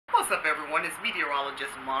What's up, everyone? It's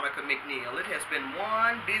meteorologist Monica McNeil. It has been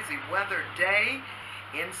one busy weather day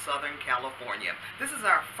in Southern California. This is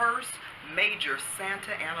our first major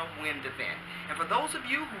Santa Ana wind event. And for those of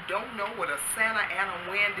you who don't know what a Santa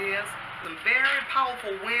Ana wind is, some very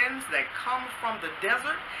powerful winds that come from the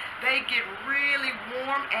desert. They get really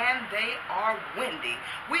warm and they are windy.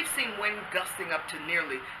 We've seen wind gusting up to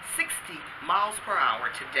nearly 60 miles per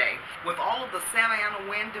hour today. With all of the Santa Ana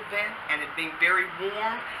wind event and it being very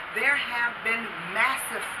warm, there have been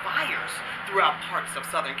massive fires throughout parts of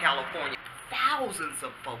Southern California. Thousands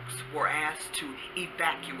of folks were asked to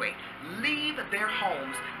evacuate, leave their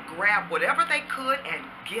homes, grab whatever they could, and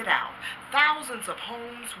get out. Thousands of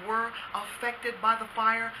homes were affected by the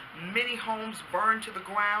fire. Many homes burned to the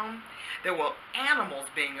ground. There were animals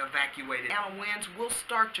being evacuated. Animal winds will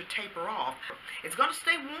start to taper off. It's going to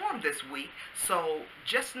stay warm this week, so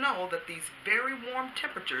just know that these very warm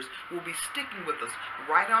temperatures will be sticking with us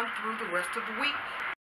right on through the rest of the week.